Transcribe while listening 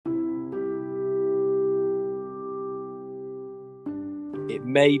it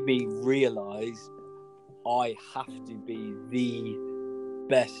made me realise I have to be the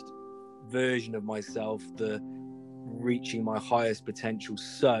best version of myself, the reaching my highest potential,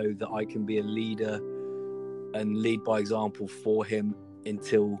 so that I can be a leader and lead by example for him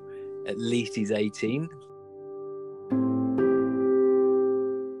until at least he's 18.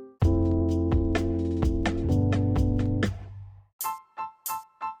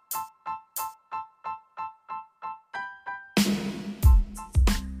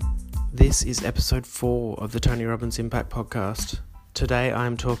 This is episode 4 of the Tony Robbins Impact Podcast. Today I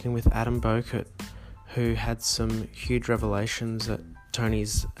am talking with Adam Bowkett, who had some huge revelations at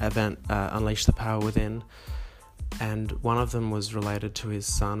Tony's event, Unleash the Power Within, and one of them was related to his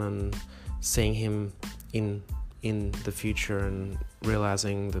son and seeing him in the future and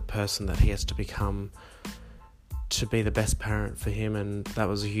realising the person that he has to become to be the best parent for him, and that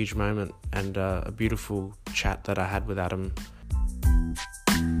was a huge moment and a beautiful chat that I had with Adam.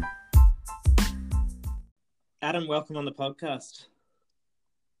 Adam, welcome on the podcast.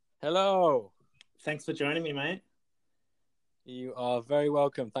 Hello. Thanks for joining me, mate. You are very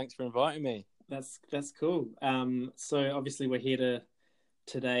welcome. Thanks for inviting me. That's cool. So obviously we're here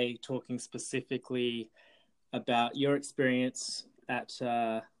today talking specifically about your experience at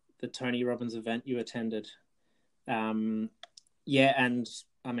the Tony Robbins event you attended. And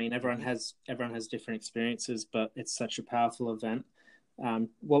I mean everyone has different experiences, but it's such a powerful event.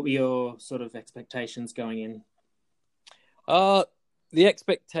 What were your sort of expectations going in? The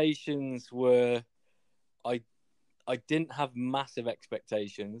expectations were, I didn't have massive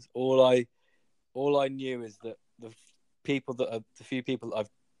expectations. All I knew is that the few people that I've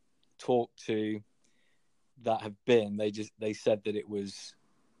talked to that have been, they said that it was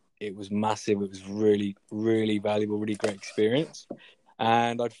massive. It was really, really valuable, really great experience.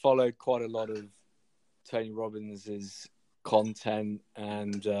 And I'd followed quite a lot of Tony Robbins's content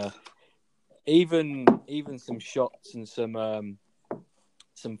and even some shots and some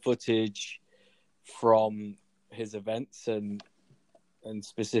footage from his events and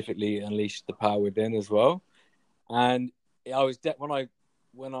specifically Unleash the Power Within as well. And I was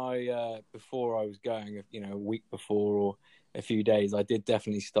when I before I was going, a week before or a few days, I did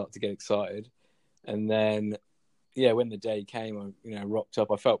definitely start to get excited. And then when the day came, I rocked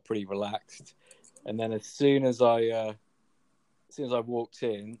up. I felt pretty relaxed. And then as soon as I walked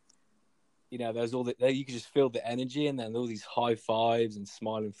in, there's all that, you could just feel the energy, and then all these high fives and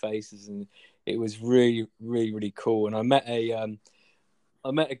smiling faces, and it was really, really, really cool. And I met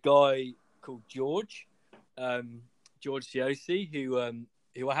a guy called George Ciosi, who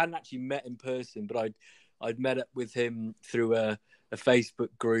I hadn't actually met in person, but I'd met up with him through a Facebook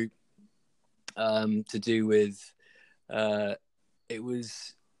group to do with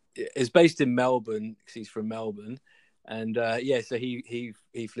it's based in Melbourne because he's from Melbourne. And so he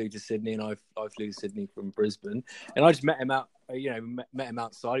flew to Sydney, and I flew to Sydney from Brisbane, and I just met him out, met him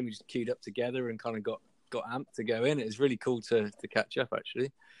outside, and we just queued up together and kind of got amped to go in. It was really cool to catch up,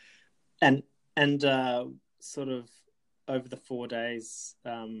 actually. And sort of over the 4 days,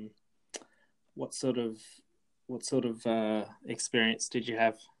 what sort of experience did you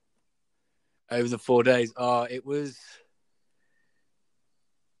have over the 4 days? It was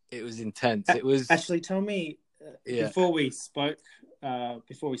intense. It was actually. Tell me. Before we spoke,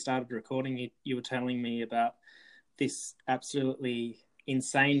 before we started recording, you were telling me about this absolutely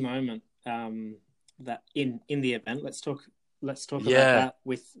insane moment that in the event. Let's talk about that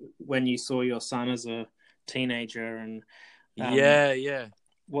with when you saw your son as a teenager and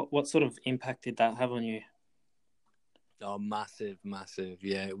What sort of impact did that have on you? Oh, massive.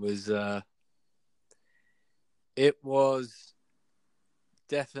 Yeah, it was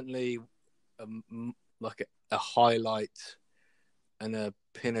definitely like a highlight and a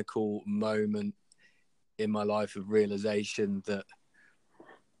pinnacle moment in my life of realization that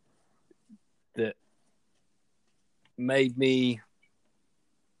made me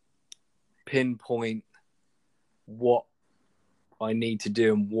pinpoint what I need to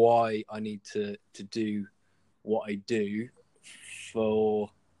do and why I need to do what I do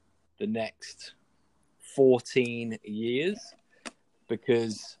for the next 14 years,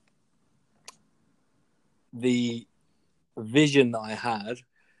 because the vision that I had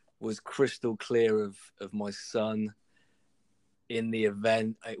was crystal clear of my son in the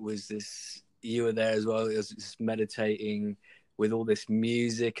event. It was this, you were there as well, it was just meditating with all this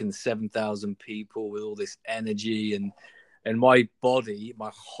music and 7,000 people with all this energy, and my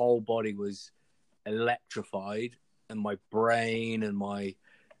whole body was electrified, and my brain and my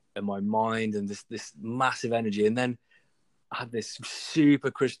mind and this massive energy. And then I had this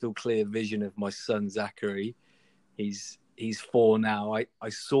super crystal clear vision of my son Zachary. He's he's 4 now. I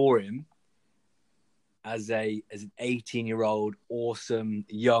saw him as an 18-year-old, awesome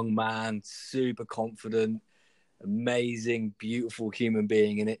young man, super confident, amazing, beautiful human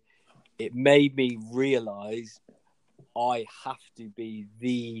being, and it made me realize I have to be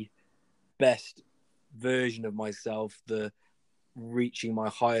the best version of myself, the reaching my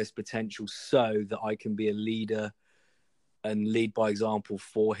highest potential, so that I can be a leader and lead by example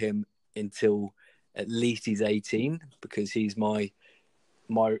for him until at least he's 18, because he's my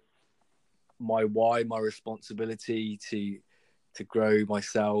why, my responsibility to grow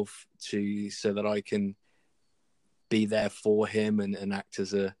myself, so that I can be there for him and act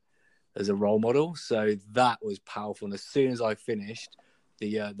as a role model. So that was powerful. And as soon as I finished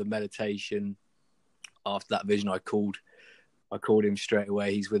the meditation after that vision, I called him straight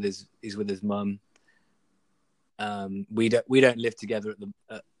away. He's with his mum. We don't live together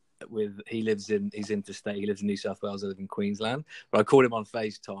he's interstate. He lives in New South Wales. I live in Queensland. But I called him on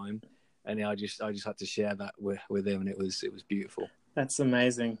FaceTime, and I just had to share that with him, and it was beautiful. That's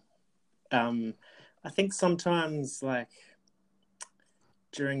amazing. I think sometimes, like,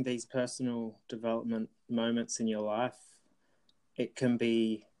 during these personal development moments in your life,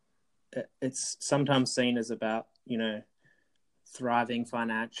 it's sometimes seen as about, thriving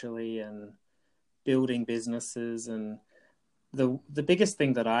financially and building businesses. And the biggest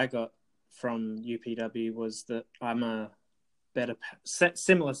thing that I got from UPW was that I'm a better,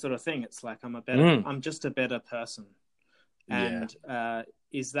 similar sort of thing. It's like I'm just a better person. And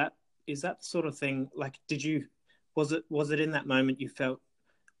is that sort of thing, like, was it in that moment you felt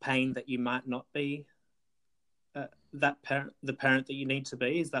pain that you might not be the parent that you need to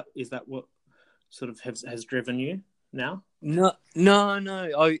be? Is that what sort of has driven you now? No.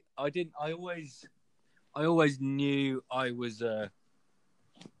 I didn't. I always knew I was a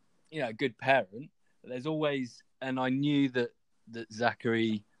good parent. There's always, and I knew that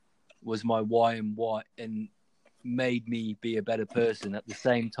Zachary was my why and made me be a better person. At the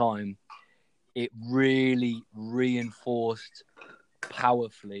same time, it really reinforced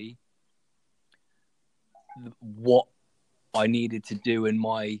powerfully what I needed to do in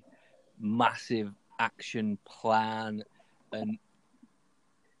my massive action plan, and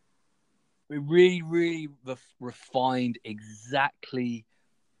we really refined exactly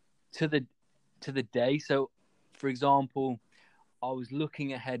to the day. So, for example, I was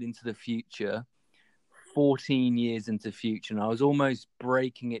looking ahead into the future, 14 years into future, and I was almost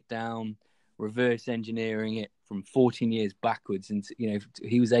breaking it down, reverse engineering it from 14 years backwards. And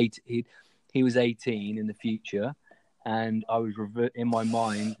he was 18 in the future, and I was in my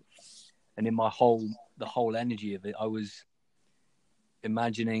mind and in the whole energy of it, I was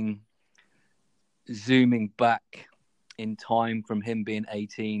imagining zooming back in time from him being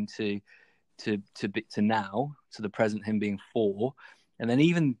 18 to now, to the present, him being 4, and then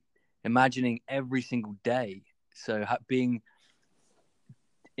even imagining every single day. So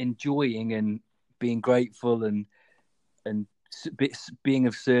enjoying and being grateful and being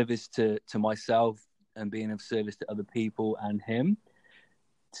of service to myself and being of service to other people and him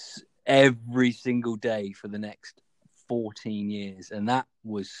every single day for the next 14 years. And that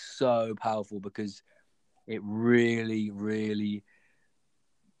was so powerful, because it really, really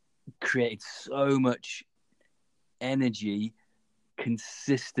created so much energy,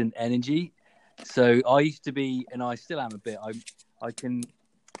 consistent energy. So I used to be, and I still am a bit, I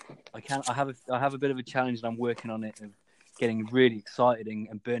have a bit of a challenge, and I'm working on it, of getting really excited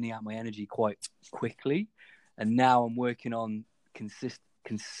and burning out my energy quite quickly. And now I'm working on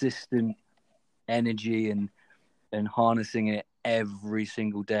consistent energy and harnessing it every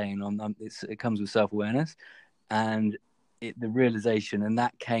single day. And it comes with self-awareness and the realization, and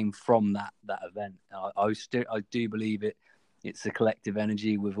that came from that event. I do believe it's a collective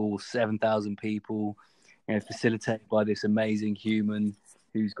energy with all 7,000 people, facilitated by this amazing human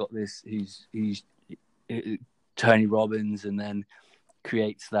who's Tony Robbins, and then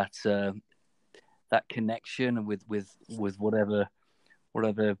creates that connection with whatever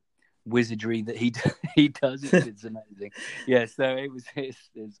wizardry that he does. It's amazing. Yeah, so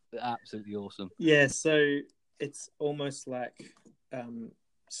it's absolutely awesome. Yeah, so it's almost like,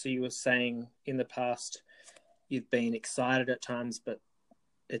 so you were saying in the past you've been excited at times, but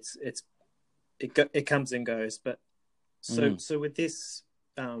it comes and goes. But so with this,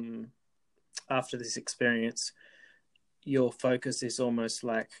 after this experience, your focus is almost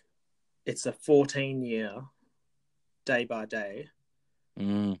like it's a 14-year day by day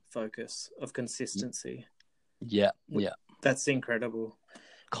focus of consistency. Yeah. That's incredible.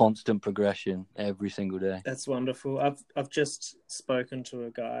 Constant progression every single day. That's wonderful. I've just spoken to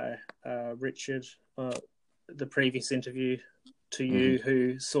a guy, Richard, the previous interview to you,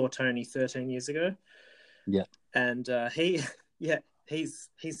 who saw Tony 13 years ago. Yeah, and he's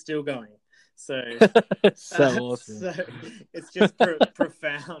still going. So awesome. So it's just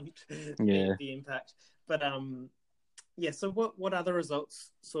profound. Yeah. The impact. But so what other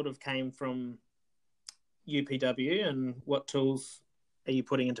results sort of came from UPW, and what tools are you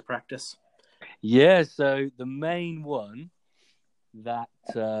putting into practice? Yeah, so the main one that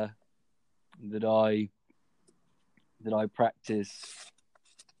I practice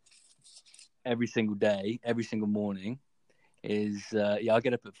every single day, every single morning is I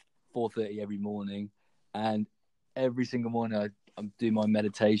get up at 4:30 every morning, and every single morning I do my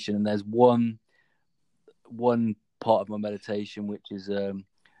meditation, and there's one part of my meditation which is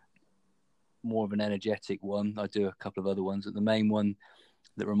more of an energetic one. I do a couple of other ones, but the main one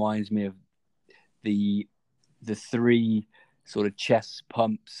that reminds me of the 3 sort of chest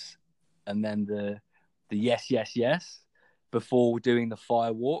pumps, and then the yes before doing the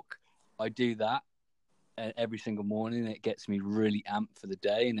fire walk. I do that every single morning. It gets me really amped for the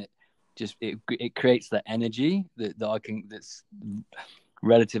day, and it creates that energy that I can, that's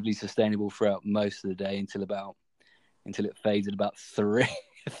relatively sustainable throughout most of the day until it fades at about 3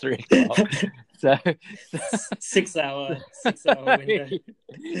 o'clock. So 6 hour window.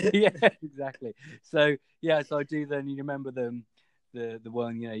 Yeah, exactly. So I do. Then you remember the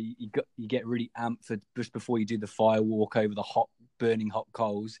one, you get really amped for just before you do the fire walk over the burning hot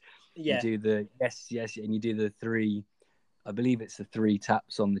coals. Yeah. You do the yes, and you do the 3. I believe it's the 3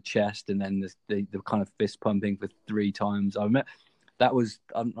 taps on the chest, and then the kind of fist pumping for 3 times. I'm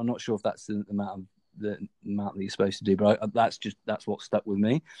not sure if that's the amount that you're supposed to do, but that's what stuck with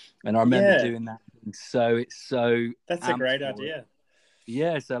me, and I remember doing that. So that's a great idea.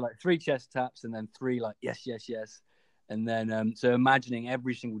 Yeah, so like 3 chest taps, and then 3 like yes, and then so imagining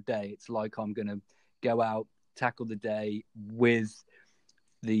every single day, it's like I'm gonna go out, tackle the day with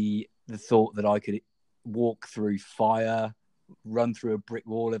the thought that I could walk through fire, run through a brick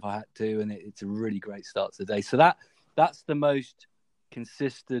wall if I had to, and it's a really great start to the day. So that's the most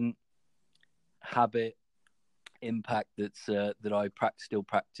consistent habit impact that I still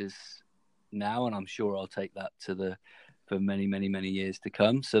practice now, and I'm sure I'll take that for many, many, many years to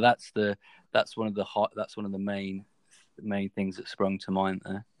come. So that's one of the main things that sprung to mind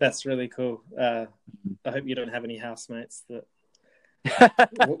there. That's really cool. I hope you don't have any housemates that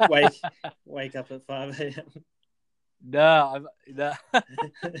wake up at 5 a.m. No,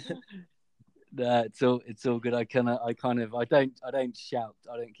 it's all good. I don't shout.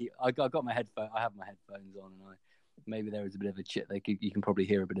 I got my headphone. I have my headphones on, and maybe there is a bit of a you can probably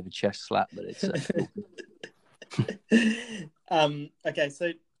hear a bit of a chest slap, but it's okay.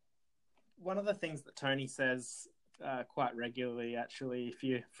 So one of the things that Tony says quite regularly, actually, if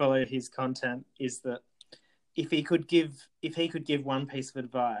you follow his content, is that if he could give one piece of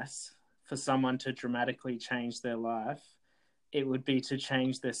advice for someone to dramatically change their life, it would be to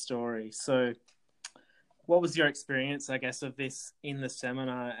change their story. So what was your experience, I guess, of this in the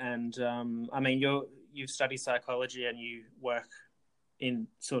seminar? And I mean, you've studied psychology and you work in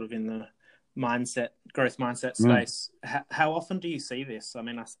the growth mindset space. How often do you see this? I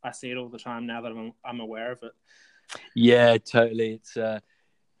mean, I see it all the time now that I'm aware of it. Yeah, totally.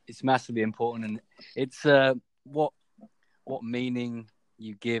 It's massively important, and it's what meaning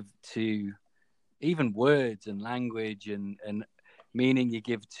you give to even words and language, and meaning you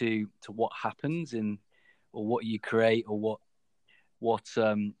give to what happens or what you create, or what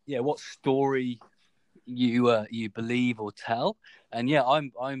story you believe or tell. And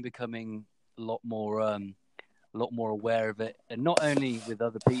I'm becoming a lot more aware of it, and not only with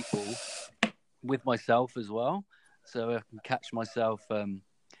other people, with myself as well. So I can catch myself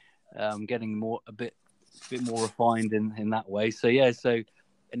getting a bit more refined in that way. So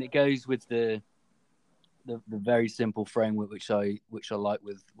and it goes with the very simple framework which I like,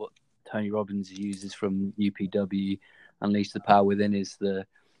 with what Tony Robbins uses from UPW, Unleash the Power Within. It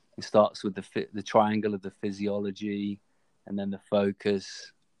starts with the triangle of the physiology, and then the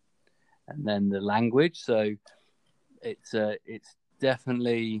focus, and then the language. So it's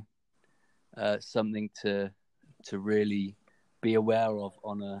definitely something to really be aware of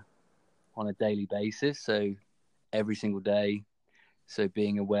on a daily basis. So every single day. So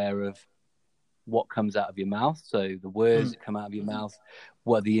being aware of what comes out of your mouth. So the words that come out of your mouth,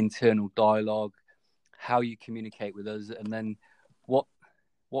 what the internal dialogue, how you communicate with others, and then what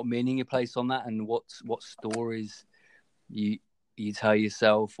meaning you place on that, and what stories you tell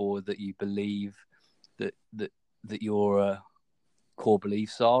yourself, or that you believe that your core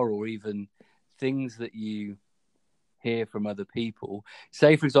beliefs are, or even things that you hear from other people.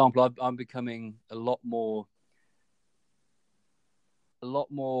 Say, for example, I'm becoming a lot more a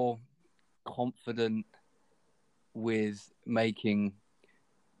lot more confident with making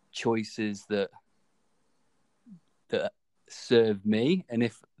choices that serve me. And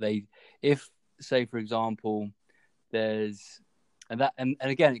if say, for example, there's and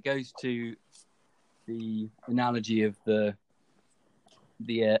again, it goes to the analogy of the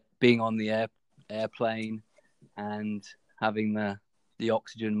being on the airplane and having the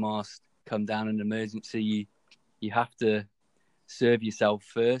oxygen mask come down in an emergency. You have to serve yourself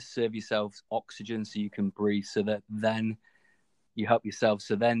first, serve yourself oxygen so you can breathe, so that then you help yourself.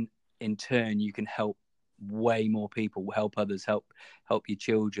 So then in turn you can help way more people, help others, help your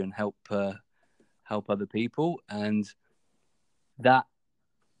children, help other people. And that,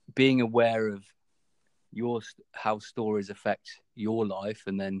 being aware of how stories affect your life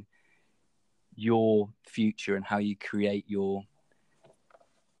and then your future and how you create your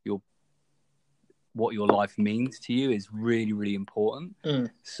what your life means to you is really, really important.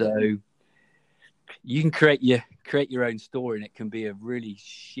 So you can create your own story, and it can be a really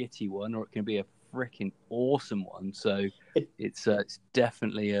shitty one, or it can be a freaking awesome one. So it's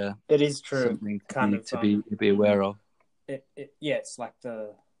definitely it is true, something kind of to be aware of. It's like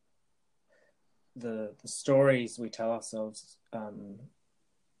the stories we tell ourselves on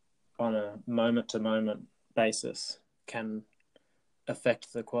a moment to moment basis can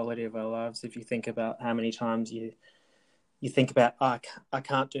affect the quality of our lives. If you think about how many times you think about, I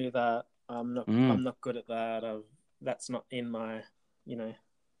can't do that, I'm not good at that, that's not in my,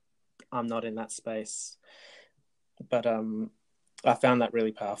 I'm not in that space. But I found that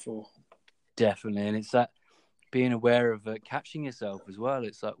really powerful. Definitely. And it's that being aware of catching yourself as well.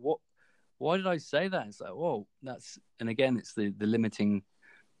 It's like, why did I say that? It's like, whoa, and again, it's the limiting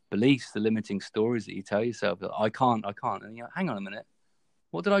beliefs, the limiting stories that you tell yourself that I can't. And you're like, hang on a minute,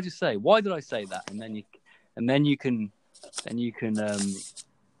 what did I just say? Why did I say that? And then you can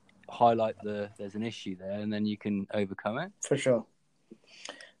highlight there's an issue there, and then you can overcome it. For sure.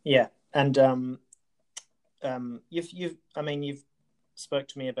 Yeah. And you've spoke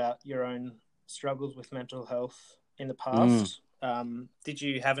to me about your own struggles with mental health in the past. Did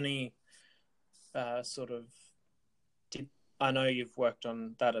you have any I know you've worked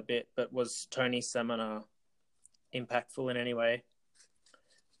on that a bit, but was Tony's seminar impactful in any way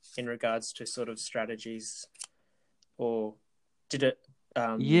in regards to sort of strategies, or did it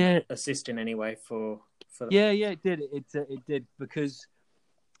assist in any way for that? Yeah, it did. It did, because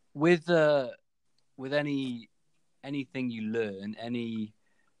with anything you learn, any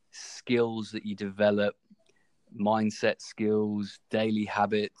skills that you develop, mindset skills, daily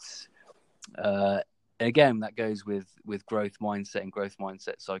habits, again, that goes with growth mindset and growth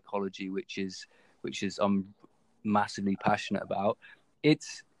mindset psychology, which is I'm massively passionate about.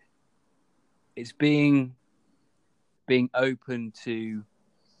 It's being open to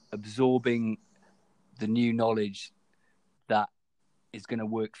absorbing the new knowledge that is going to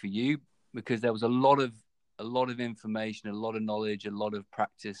work for you, because there was a lot of information, a lot of knowledge, a lot of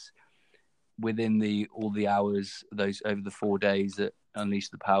practice within all the hours those over the 4 days that Unleash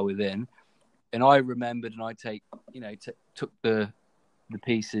the Power Within. And I remembered, and I took the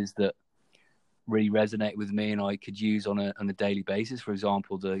pieces that really resonate with me and I could use on a daily basis. For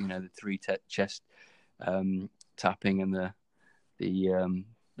example, the 3 chest tapping and the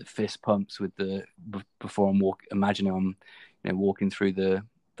fist pumps before I'm imagining I'm walking through the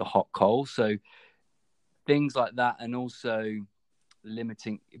hot coals. So things like that, and also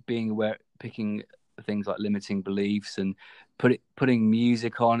being aware, picking things like limiting beliefs and putting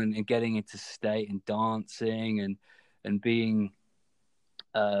music on and getting into state and dancing and being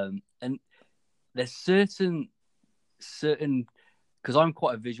and there's certain because I'm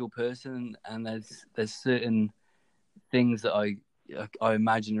quite a visual person, and there's certain things that I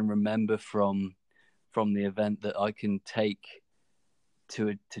imagine and remember from the event that I can take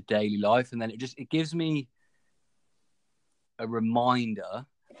to daily life, and then it gives me a reminder,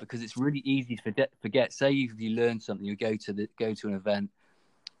 because it's really easy to forget. Say if you learn something, you go to an event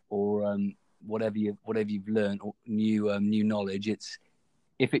or whatever you've learned, or new knowledge.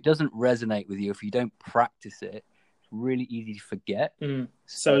 If it doesn't resonate with you, if you don't practice it, it's really easy to forget.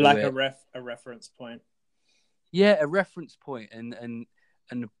 So like a reference point. Yeah, a reference point and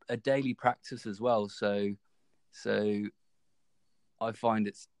a daily practice as well. So I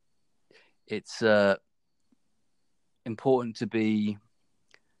find it's important to be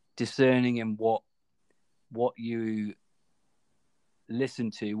discerning in what you listen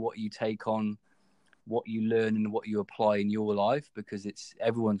to, what you take on, what you learn, and what you apply in your life, because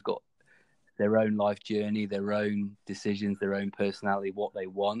everyone's got their own life journey, their own decisions, their own personality, what they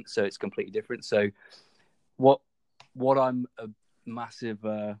want. So it's completely different. So what I'm massive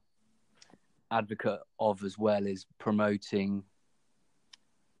advocate of as well is promoting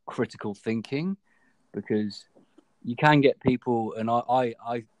critical thinking, because you can get people, and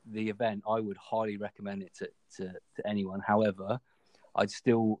the event, I would highly recommend it to anyone. However, I'd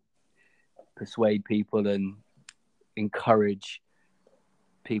still persuade people and encourage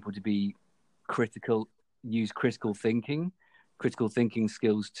people to be critical, use critical thinking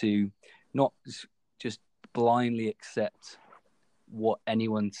skills to not just blindly accept what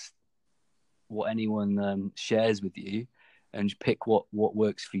anyone shares with you, and pick what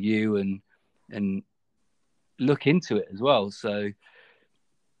works for you, and look into it as well. So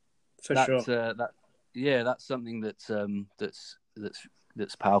that's something that's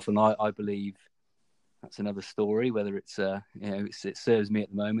powerful. And I believe that's another story, whether it's it serves me at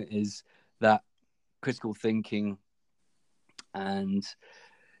the moment, is that critical thinking and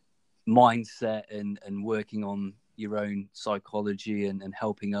mindset and working on your own psychology and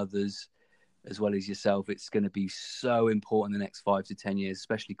helping others as well as yourself. It's going to be so important in the next 5 to 10 years,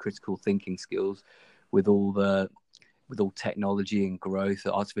 especially critical thinking skills with all technology and growth,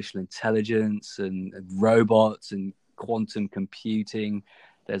 artificial intelligence and robots and quantum computing.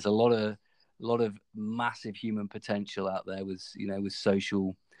 There's a lot of massive human potential out there with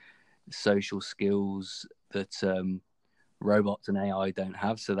social skills that robots and AI don't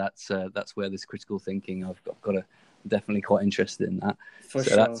have. So that's where this critical thinking, I've got to definitely quite interested in that. For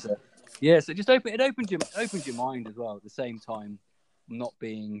sure. So it just opens your mind as well. At the same time, not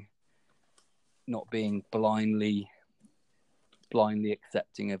being blindly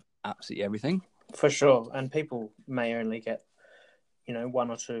accepting of absolutely everything. For sure. And people may only get, one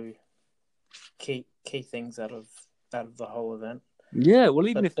or two key things out of the whole event. Yeah, well,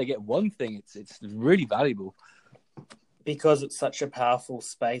 even if they get one thing, it's really valuable. Because it's such a powerful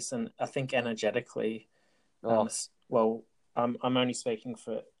space, and I think energetically, I'm only speaking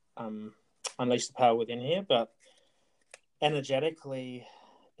for Unleash the Power Within here, but energetically,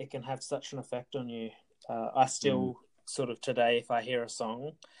 it can have such an effect on you. I still sort of today, if I hear a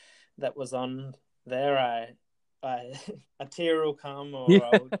song that was on there, a tear will come, or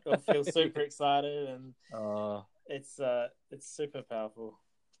I'll feel super excited, and it's super powerful.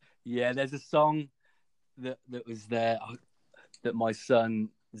 Yeah, there's a song that was there that my son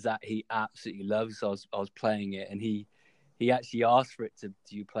Zach, he absolutely loves. So I was playing it, and he actually asked for it to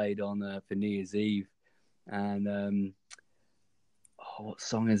be played on for New Year's Eve. And what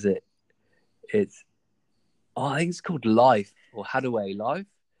song is it? I think it's called Life, or Hadaway Life.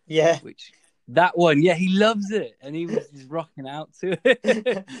 Yeah. That one, yeah, he loves it, and he was just rocking out to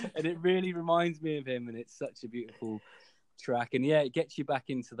it. And it really reminds me of him, and it's such a beautiful track. And yeah, it gets you back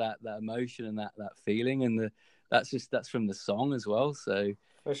into that emotion and that feeling, and that's from the song as well. So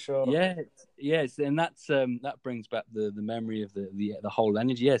for sure, yes, and that brings back the memory of the whole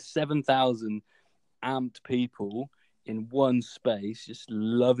energy. Yeah, 7,000 amped people in one space, just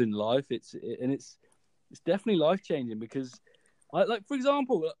loving life. It's definitely life changing, because for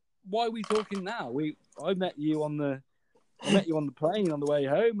example, why are we talking now? I met you on the plane on the way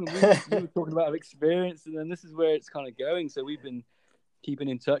home, and we were talking about our experience, and then this is where it's kind of going. So we've been keeping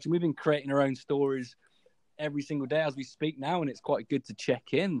in touch, and we've been creating our own stories every single day as we speak now, and it's quite good to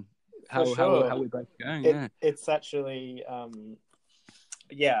check in how we're both going. It's actually I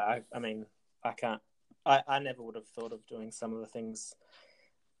mean, I never would have thought of doing some of the things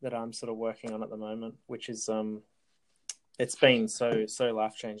that I'm sort of working on at the moment, which is it's been so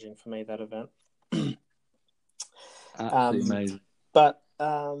life changing for me, that event. Absolutely amazing. But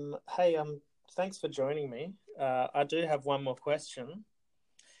hey, thanks for joining me. I do have one more question,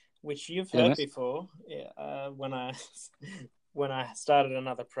 which you've heard before. When I started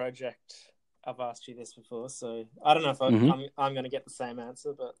another project, I've asked you this before, so I don't know if I'm going to get the same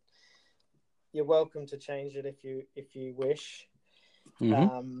answer, but you're welcome to change it if you wish.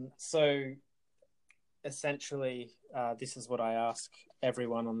 So essentially, this is what I ask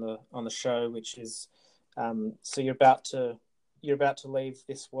everyone on the show, which is, so you're about to leave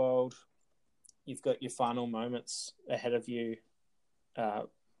this world. You've got your final moments ahead of you,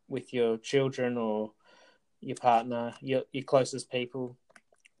 with your children or your partner, your closest people.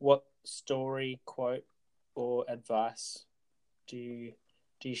 What story, quote, or advice do you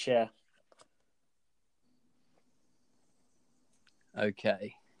share?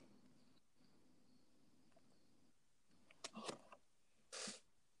 Okay.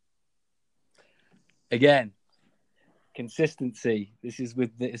 Again, consistency. This is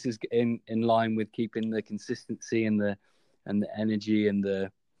in line with keeping the consistency and the energy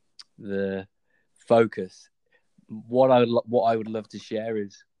and the focus. What I would love to share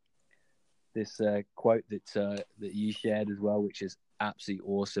is quote that you shared as well, which is absolutely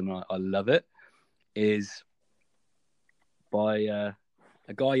awesome. I love it. Is by a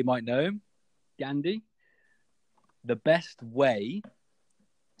guy you might know him, Gandhi. The best way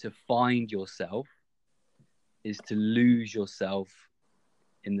to find yourself is to lose yourself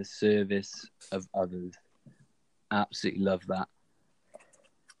in the service of others. Absolutely love that.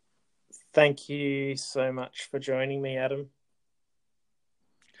 Thank you so much for joining me, Adam.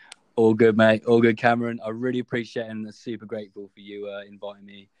 All good, mate. All good, Cameron. I really appreciate it and super grateful for you inviting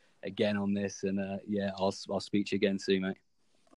me again on this. And I'll speak to you again soon, mate.